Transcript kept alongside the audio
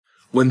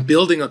When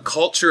building a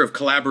culture of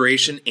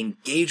collaboration,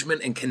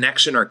 engagement and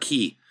connection are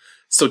key.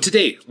 So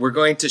today, we're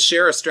going to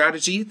share a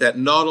strategy that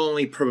not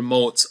only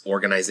promotes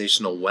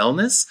organizational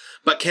wellness,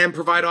 but can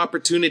provide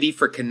opportunity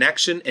for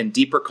connection and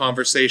deeper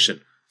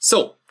conversation.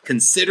 So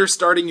consider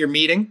starting your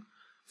meeting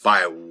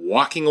by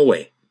walking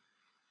away.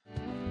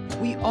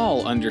 We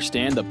all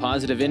understand the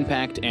positive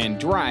impact and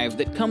drive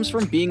that comes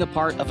from being a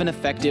part of an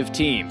effective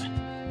team.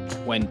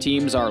 When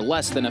teams are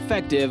less than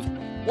effective,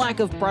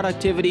 lack of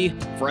productivity,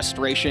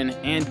 frustration,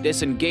 and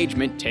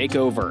disengagement take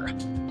over.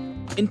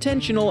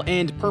 Intentional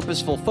and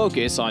purposeful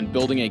focus on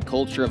building a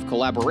culture of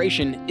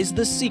collaboration is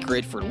the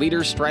secret for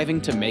leaders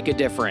striving to make a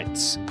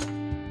difference.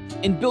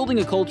 In building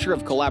a culture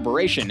of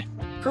collaboration,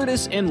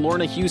 Curtis and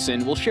Lorna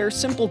Hewson will share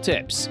simple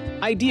tips,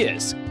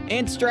 ideas,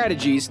 and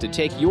strategies to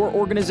take your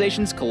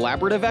organization's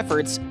collaborative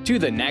efforts to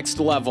the next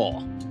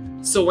level.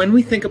 So when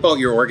we think about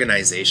your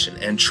organization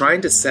and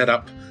trying to set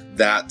up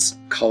that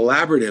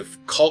collaborative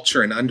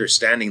culture and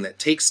understanding that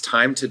takes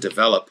time to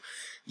develop,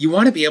 you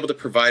want to be able to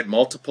provide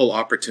multiple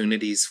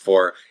opportunities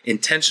for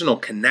intentional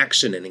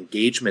connection and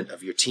engagement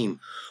of your team.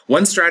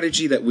 One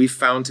strategy that we've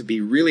found to be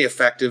really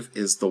effective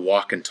is the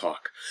walk and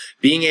talk.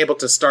 Being able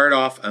to start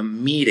off a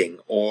meeting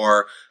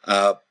or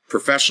a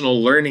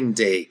professional learning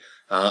day,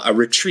 a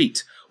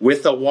retreat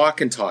with a walk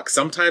and talk.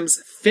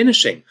 Sometimes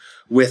finishing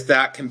with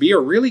that can be a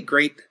really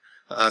great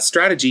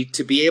strategy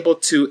to be able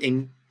to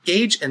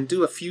engage and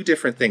do a few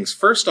different things.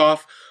 First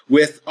off,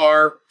 with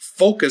our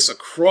focus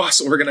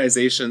across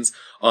organizations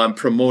on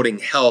promoting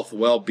health,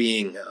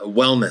 well-being,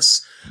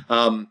 wellness,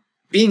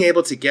 being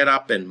able to get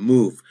up and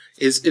move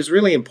is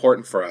really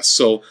important for us.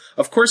 So,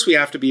 of course, we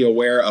have to be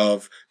aware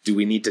of, do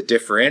we need to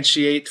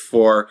differentiate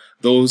for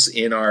those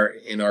in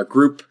our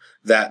group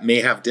that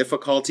may have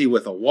difficulty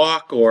with a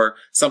walk or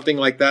something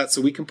like that?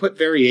 So we can put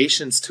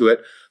variations to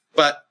it.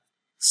 But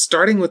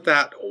starting with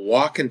that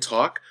walk and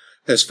talk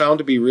has found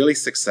to be really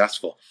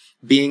successful.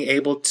 Being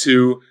able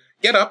to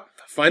get up,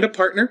 find a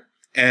partner,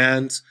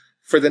 and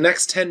for the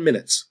next 10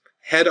 minutes,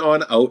 head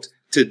on out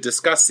to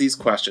discuss these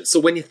questions. So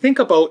when you think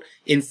about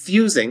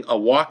infusing a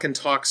walk and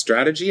talk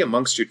strategy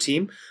amongst your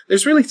team,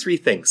 there's really three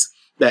things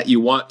that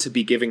you want to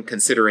be giving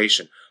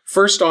consideration.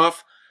 First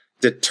off,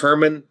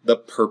 determine the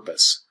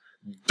purpose.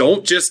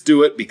 Don't just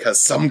do it because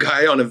some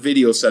guy on a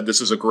video said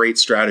this is a great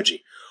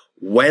strategy.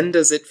 When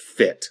does it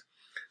fit?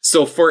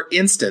 So for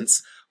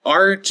instance,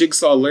 our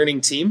Jigsaw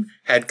Learning team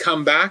had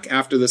come back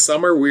after the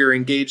summer. We were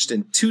engaged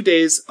in 2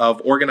 days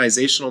of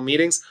organizational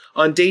meetings.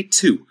 On day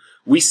 2,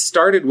 we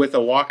started with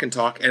a walk and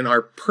talk, and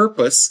our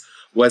purpose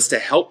was to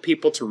help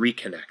people to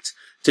reconnect,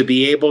 to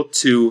be able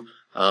to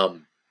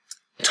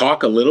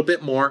talk a little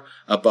bit more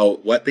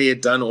about what they had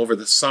done over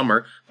the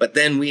summer. But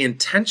then we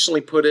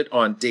intentionally put it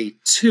on day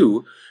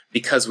 2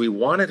 because we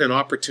wanted an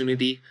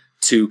opportunity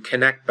to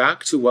connect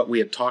back to what we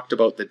had talked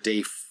about the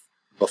day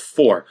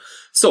before.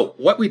 So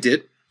what we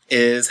did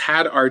is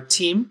had our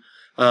team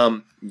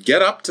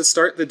get up to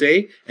start the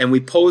day, and we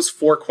posed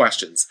 4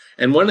 questions.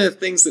 And one of the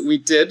things that we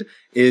did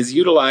is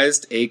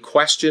utilized a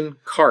question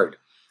card.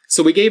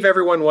 So we gave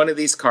everyone one of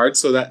these cards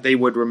so that they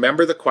would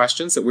remember the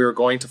questions that we were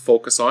going to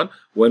focus on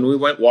when we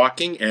went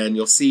walking. And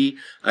you'll see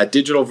a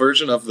digital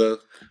version of the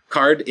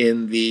card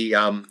in the,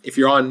 if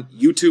you're on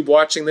YouTube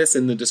watching this,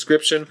 in the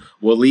description,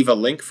 we'll leave a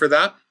link for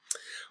that.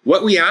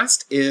 What we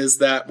asked is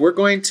that we're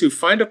going to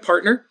find a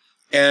partner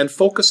and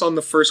focus on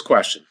the first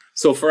question.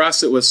 So for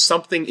us, it was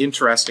something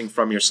interesting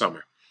from your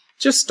summer.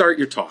 Just start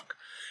your talk.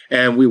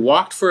 And we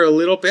walked for a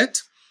little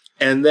bit,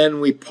 and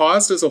then we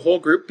paused as a whole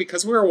group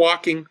because we were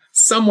walking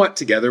somewhat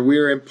together. We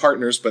were in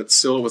partners, but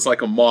still it was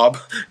like a mob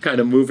kind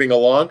of moving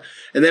along.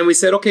 And then we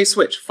said, okay,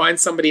 switch, find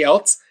somebody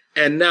else.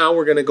 And now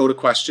we're going to go to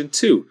question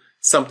 2,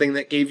 something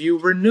that gave you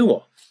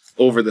renewal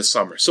over the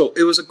summer. So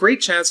it was a great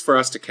chance for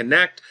us to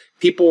connect.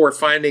 People were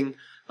finding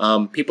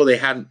people they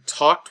hadn't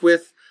talked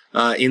with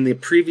in the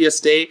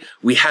previous day.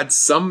 We had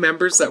some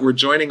members that were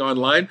joining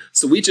online,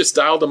 so we just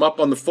dialed them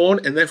up on the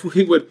phone, and then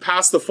we would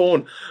pass the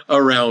phone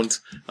around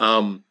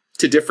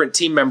to different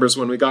team members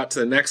when we got to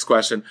the next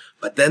question.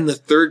 But then the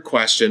third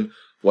question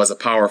was a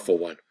powerful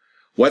one.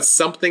 What's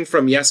something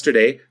from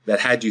yesterday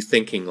that had you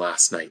thinking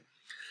last night?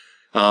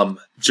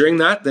 During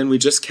that, then we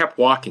just kept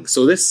walking.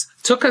 So this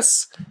took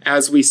us,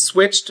 as we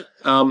switched,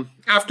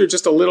 after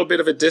just a little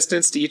bit of a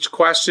distance to each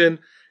question,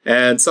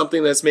 and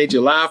something that's made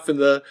you laugh in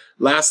the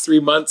last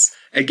 3 months.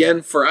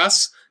 Again, for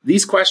us,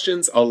 these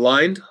questions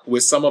aligned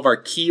with some of our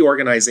key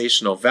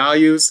organizational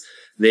values.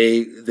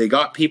 They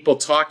got people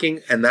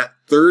talking, and that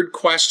third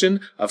question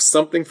of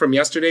something from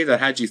yesterday that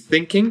had you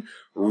thinking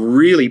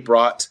really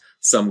brought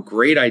some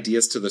great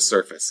ideas to the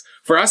surface.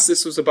 For us,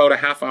 this was about a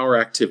half-hour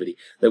activity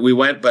that we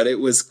went, but it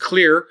was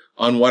clear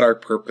on what our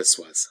purpose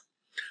was.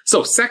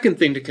 So second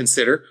thing to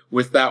consider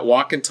with that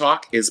walk and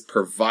talk is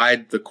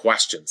provide the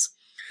questions.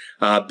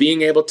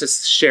 Being able to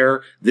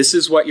share, this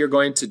is what you're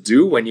going to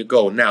do when you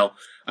go. Now,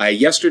 I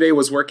yesterday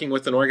was working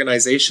with an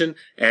organization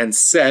and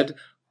said,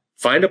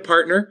 find a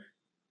partner,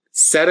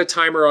 set a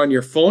timer on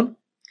your phone,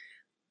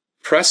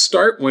 press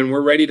start when we're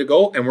ready to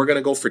go, and we're going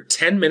to go for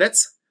 10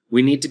 minutes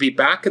we need to be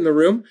back in the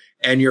room,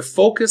 and your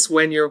focus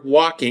when you're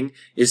walking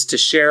is to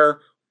share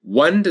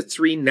 1 to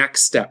 3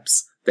 next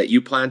steps that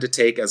you plan to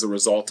take as a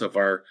result of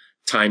our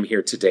time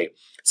here today.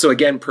 So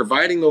again,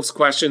 providing those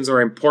questions are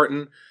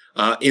important.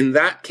 In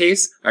that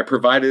case, I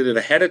provided it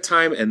ahead of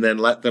time and then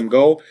let them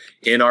go.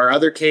 In our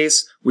other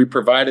case, we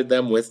provided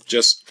them with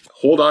just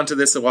hold on to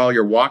this while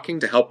you're walking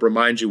to help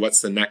remind you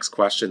what's the next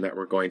question that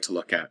we're going to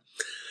look at.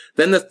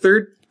 Then the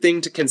third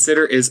thing to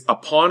consider is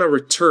upon a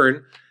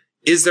return,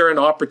 is there an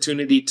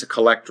opportunity to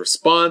collect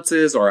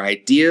responses or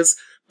ideas,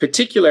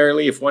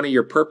 particularly if one of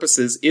your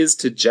purposes is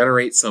to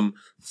generate some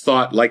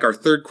thought like our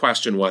third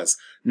question was.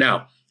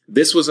 Now,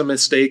 this was a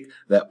mistake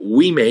that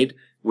we made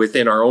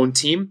within our own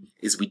team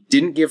is we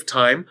didn't give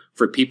time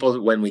for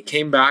people when we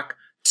came back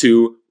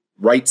to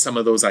write some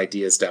of those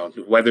ideas down,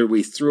 whether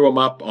we threw them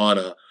up on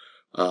a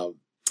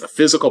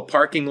physical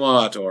parking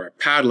lot or a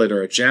Padlet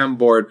or a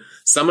Jamboard.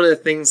 Some of the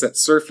things that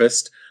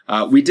surfaced,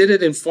 we did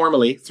it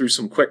informally through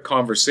some quick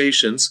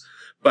conversations,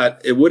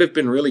 but it would have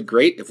been really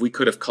great if we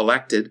could have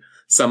collected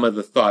some of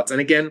the thoughts. And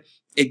again,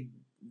 it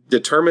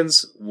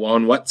determines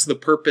on what's the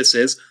purpose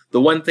is. The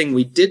one thing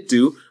we did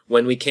do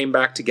when we came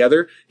back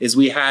together is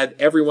we had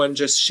everyone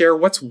just share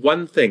what's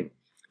one thing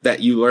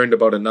that you learned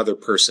about another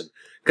person.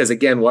 Because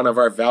again, one of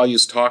our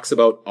values talks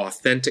about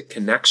authentic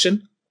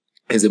connection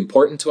is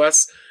important to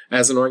us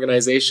as an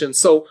organization.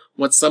 So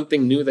what's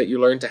something new that you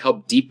learned to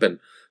help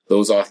deepen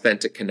those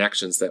authentic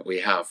connections that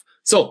we have?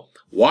 So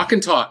walk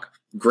and talk,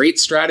 great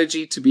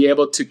strategy to be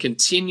able to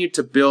continue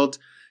to build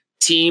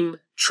team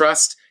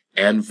trust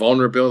and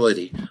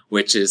vulnerability,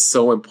 which is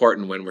so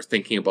important when we're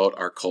thinking about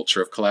our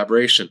culture of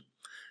collaboration.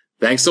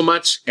 Thanks so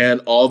much and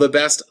all the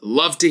best.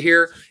 Love to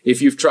hear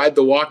if you've tried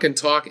the walk and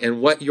talk and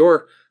what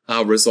your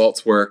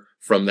results were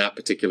from that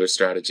particular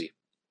strategy.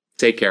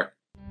 Take care.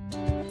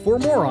 For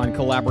more on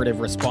collaborative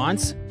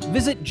response,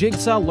 visit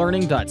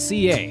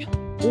jigsawlearning.ca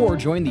or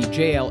join the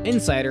JL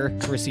Insider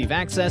to receive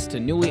access to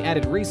newly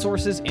added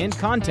resources and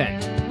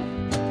content.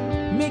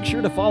 Make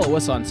sure to follow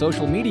us on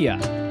social media.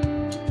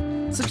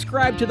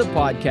 Subscribe to the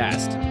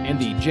podcast and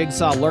the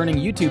Jigsaw Learning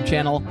YouTube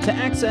channel to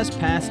access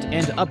past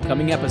and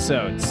upcoming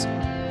episodes.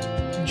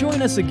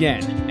 Join us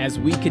again as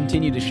we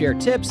continue to share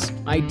tips,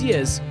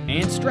 ideas,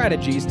 and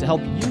strategies to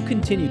help you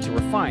continue to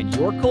refine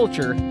your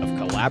culture of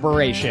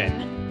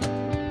collaboration.